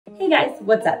Hey guys,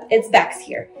 what's up? It's Bax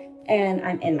here, and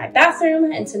I'm in my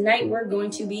bathroom, and tonight we're going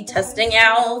to be testing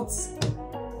out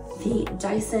the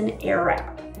Dyson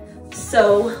Airwrap.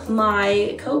 So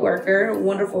my coworker,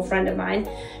 wonderful friend of mine,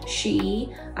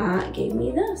 she gave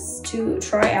me this to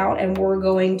try out, and we're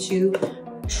going to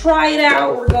try it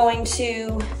out. We're going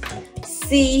to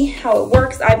see how it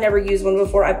works. I've never used one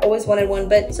before. I've always wanted one,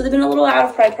 but so they've been a little out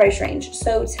of my price range.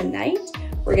 So tonight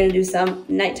we're gonna do some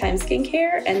nighttime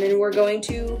skincare, and then we're going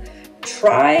to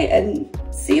try and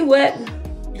see what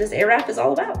this Airwrap is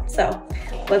all about. So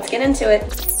let's get into it.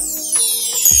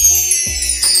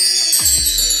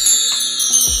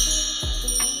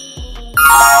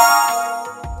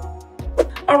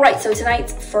 All right, so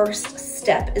tonight's first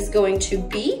step is going to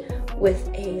be with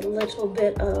a little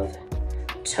bit of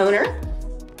toner.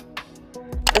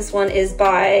 This one is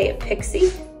by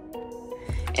Pixie,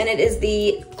 and it is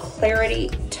the Clarity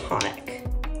Tonic.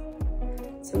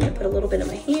 So I'm gonna put a little bit in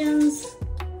my hands.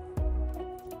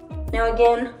 Now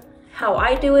again, how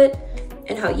I do it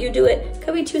and how you do it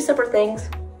could be two separate things.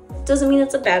 Doesn't mean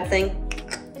it's a bad thing.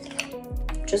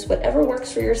 Just whatever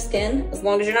works for your skin, as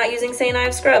long as you're not using St.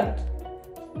 Ives scrub.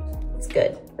 It's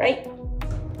good, right?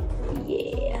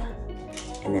 Yeah.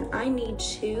 And then I need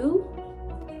to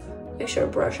make sure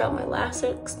to brush out my lash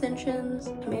extensions.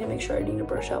 I need to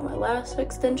brush out my lash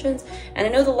extensions. And I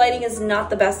know the lighting is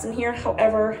not the best in here.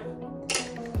 However,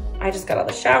 I just got out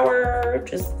of the shower.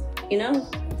 Just, you know,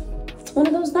 it's one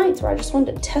of those nights where I just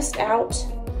wanted to test out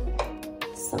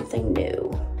something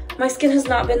new. My skin has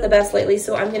not been the best lately,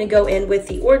 so I'm gonna go in with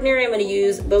The Ordinary. I'm gonna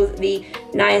use both the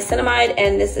niacinamide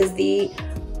and this is the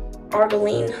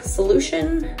arginine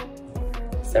solution.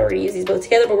 So we're gonna use these both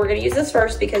together, but we're gonna use this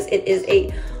first because it is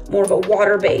a more of a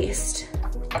water-based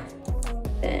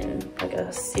than like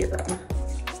a serum.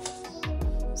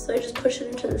 So I just push it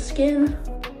into the skin.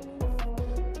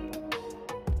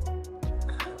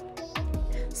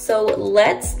 So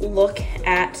let's look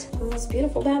at this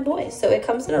beautiful bad boy. So it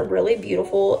comes in a really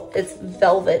beautiful, it's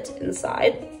velvet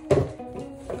inside.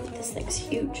 This thing's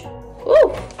huge.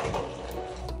 Woo!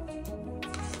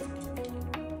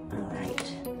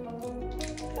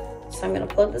 So I'm gonna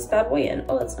plug this bad boy in.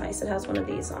 Oh, that's nice, it has one of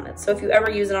these on it. So if you ever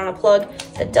use it on a plug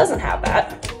that doesn't have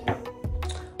that,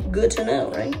 good to know,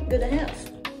 right? Good to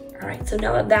have. All right, so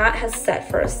now that that has set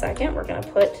for a second, we're gonna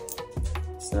put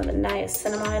some of the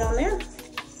niacinamide on there.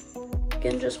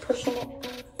 Again, just pushing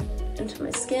it into my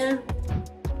skin.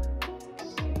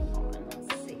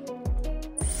 Let's see.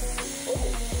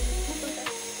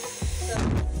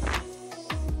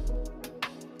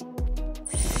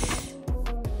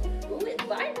 Ooh, it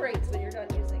vibrates when you're done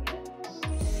using it.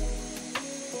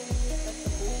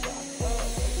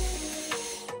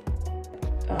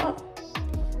 Oh,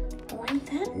 ain't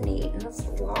that neat? And that's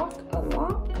lock,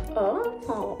 unlock.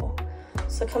 Oh,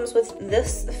 so it comes with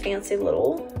this fancy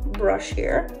little brush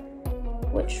here,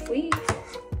 which we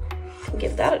can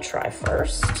give that a try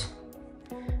first.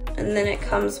 And then it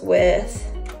comes with,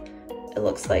 it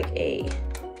looks like a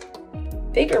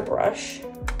bigger brush.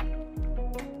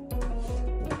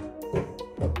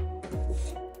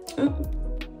 A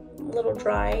little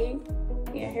dry,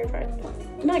 yeah, hair dry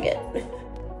nugget.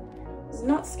 It's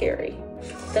not scary.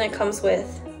 Then it comes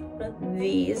with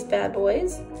these bad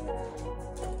boys.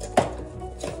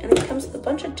 And it comes with a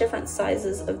bunch of different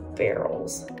sizes of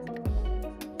barrels.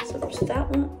 So that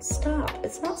won't stop.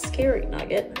 It's not scary,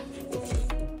 Nugget.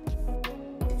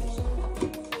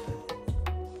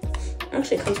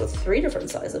 Actually, it comes with 3 different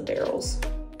sizes of barrels.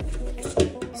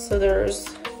 So there's,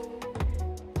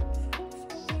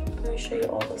 let me show you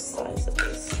all the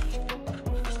sizes.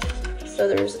 So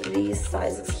there's these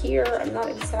sizes here. I'm not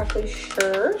exactly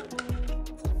sure,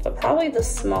 but probably the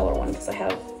smaller one because I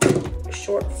have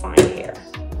short, fine hair.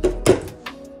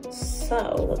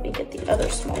 So let me get the other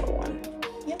smaller one.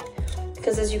 Yep.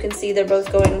 Because as you can see, they're both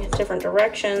going different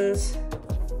directions.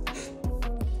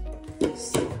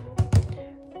 So,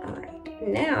 all right,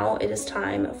 now it is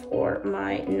time for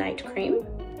my night cream.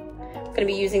 I'm gonna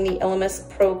be using the Elemis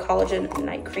Pro Collagen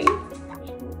Night Cream.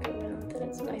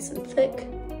 It's nice and thick.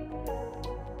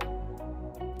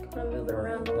 Gonna move it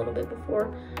around a little bit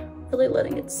before really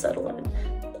letting it settle in.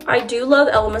 I do love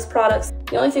Elemis products.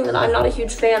 The only thing that I'm not a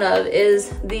huge fan of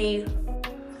is the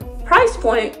price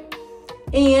point,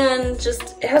 and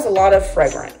just it has a lot of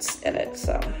fragrance in it,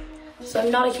 so I'm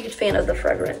not a huge fan of the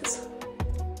fragrance.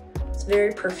 It's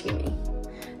very perfumey.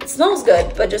 It smells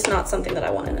good, but just not something that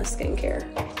I want in a skincare.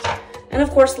 And of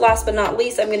course, last but not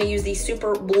least, I'm going to use the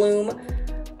Super Bloom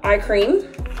eye cream.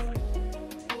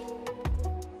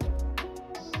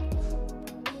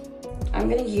 I'm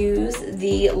going to use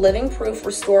the Living Proof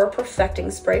Restore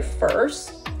Perfecting Spray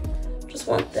first. just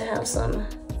want to have some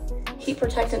heat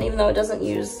protectant, even though it doesn't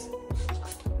use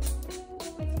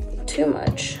too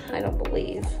much, I don't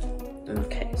believe.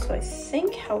 Okay, so I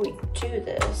think how we do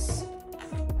this,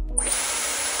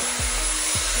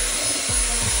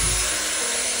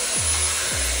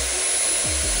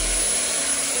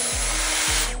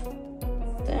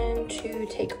 then to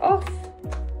take off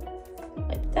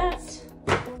like that.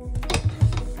 All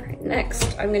right,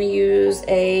 next I'm gonna use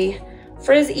a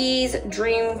Frizz Ease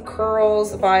Dream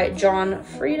Curls by John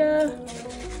Frieda.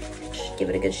 Just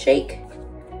give it a good shake,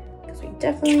 because we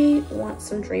definitely want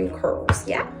some dream curls.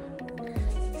 Yeah,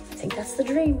 I think that's the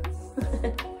dream.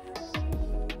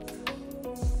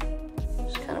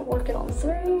 Just kind of work it on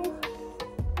through.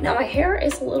 Now my hair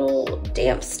is a little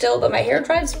damp still, but my hair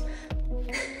dries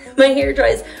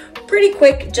pretty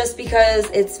quick just because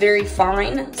it's very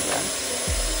fine. So.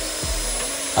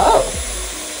 Oh.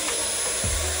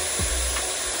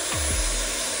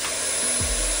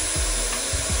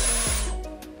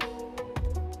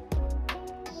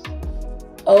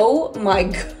 Oh my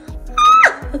God.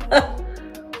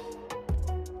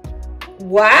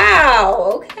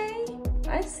 Wow, okay.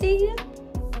 I see you.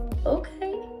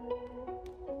 Okay.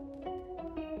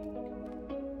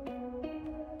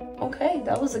 Okay,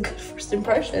 that was a good first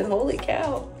impression. Holy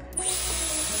cow.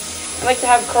 I like to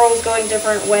have curls going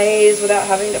different ways without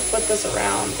having to flip this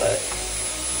around, but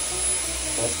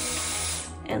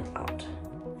and out.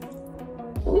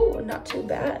 Ooh, not too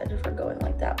bad for going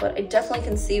like that, but I definitely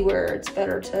can see where it's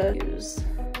better to use,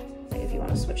 like if you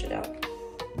want to switch it out.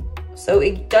 So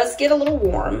it does get a little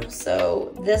warm,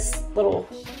 so this little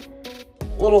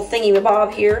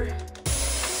thingy-mabob here.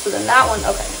 So then that one,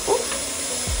 okay. Ooh.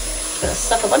 Gonna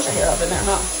suck a bunch of hair up in there,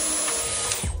 huh?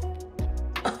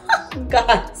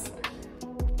 Guys.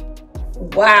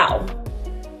 Wow.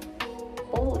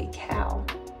 Holy cow.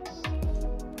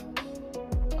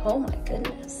 Oh my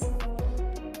goodness.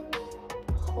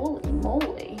 Holy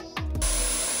moly.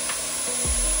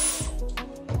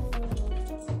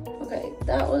 Okay,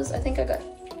 that was, I think I got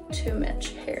too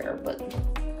much hair, but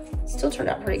still turned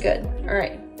out pretty good. All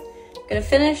right, gonna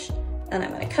finish, and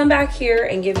I'm gonna come back here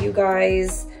and give you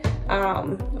guys,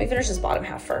 let me finish this bottom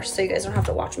half first so you guys don't have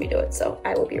to watch me do it, so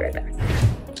I will be right back.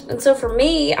 And so for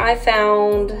me, I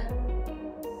found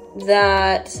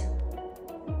that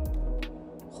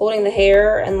holding the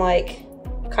hair and like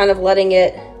kind of letting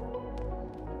the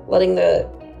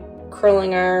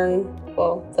curling iron,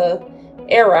 well, the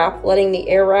air wrap, letting the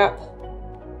air wrap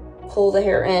pull the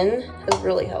hair in has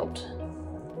really helped.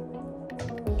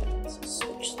 Okay, so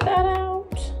switch that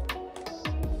out,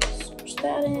 switch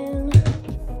that in.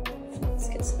 Let's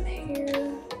get some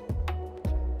hair.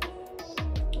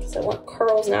 Because I want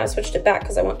curls now. I switched it back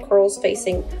because I want curls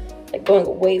facing, like going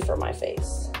away from my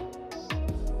face.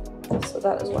 So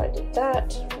that is why I did that.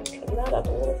 Trim that up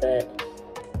a little bit.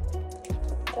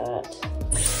 Like that.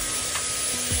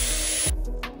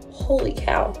 Holy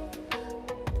cow.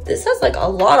 This has like a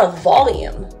lot of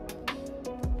volume.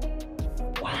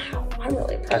 Wow, I'm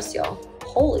really impressed, y'all.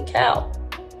 Holy cow.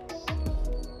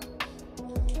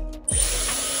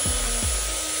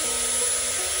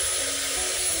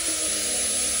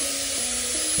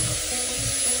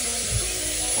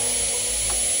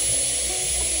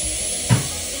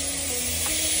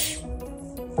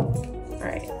 All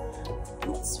right,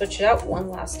 let's switch it out one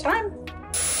last time.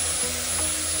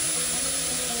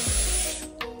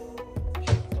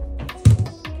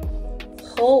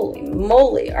 Holy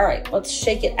moly. All right, let's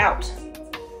shake it out.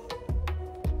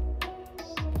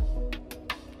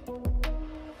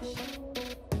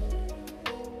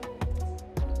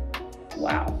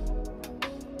 Wow.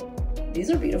 These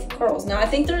are beautiful curls. Now, I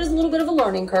think there is a little bit of a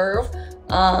learning curve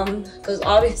because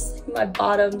obviously my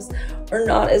bottoms are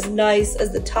not as nice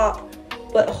as the top,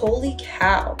 but holy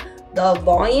cow, the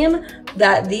volume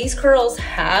that these curls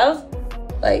have,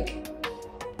 like,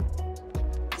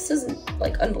 this isn't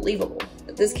like unbelievable.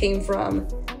 This came from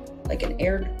like an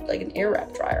air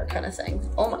wrap dryer kind of thing.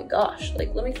 Oh my gosh,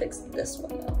 like let me fix this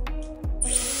one though.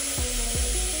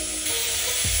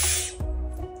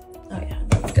 Oh yeah,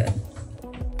 that's good.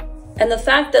 And the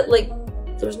fact that like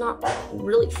there's not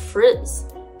really frizz,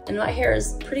 and my hair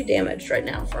is pretty damaged right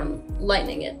now from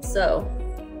lightening it, so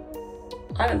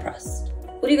I'm impressed.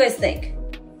 What do you guys think?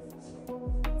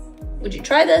 Would you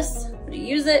try this? Would you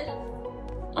use it?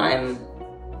 I'm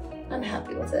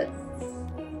happy with it.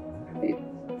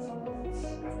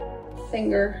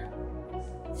 Finger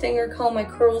comb my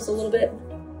curls a little bit.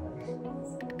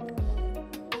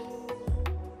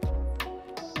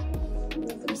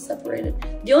 Make them separated.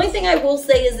 The only thing I will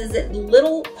say is it a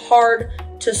little hard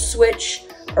to switch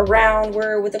around,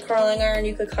 where with a curling iron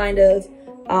you could kind of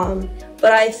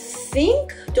But I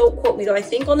think, don't quote me though, I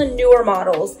think on the newer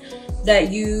models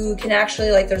that you can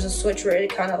actually, like, there's a switch where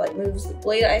it kind of like moves the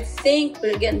blade, I think,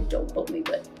 but again, don't quote me,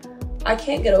 but I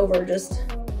can't get over just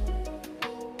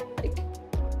like,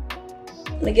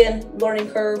 and again, learning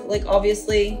curve, like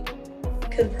obviously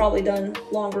could have probably done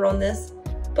longer on this,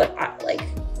 but I, like,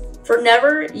 for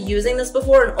never using this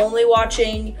before and only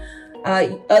watching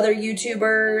other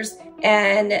YouTubers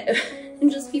and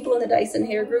just people in the Dyson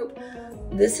hair group,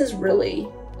 this is really,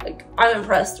 like, I'm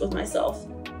impressed with myself.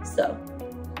 So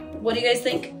what do you guys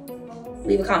think?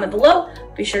 Leave a comment below.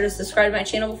 Be sure to subscribe to my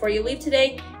channel before you leave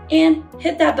today and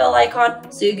hit that bell icon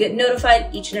so you get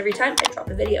notified each and every time I drop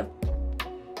a video.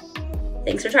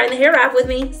 Thanks for trying the hair wrap with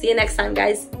me. See you next time,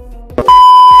 guys.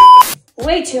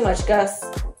 Way too much, Gus.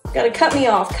 Gotta cut me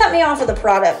off of the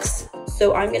products.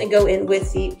 So I'm gonna go in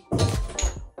with the,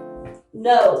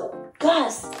 no,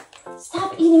 Gus,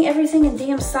 stop eating everything in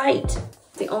damn sight.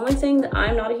 The only thing that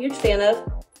I'm not a huge fan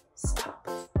of, stop.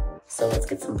 So let's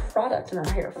get some product in our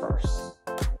hair first.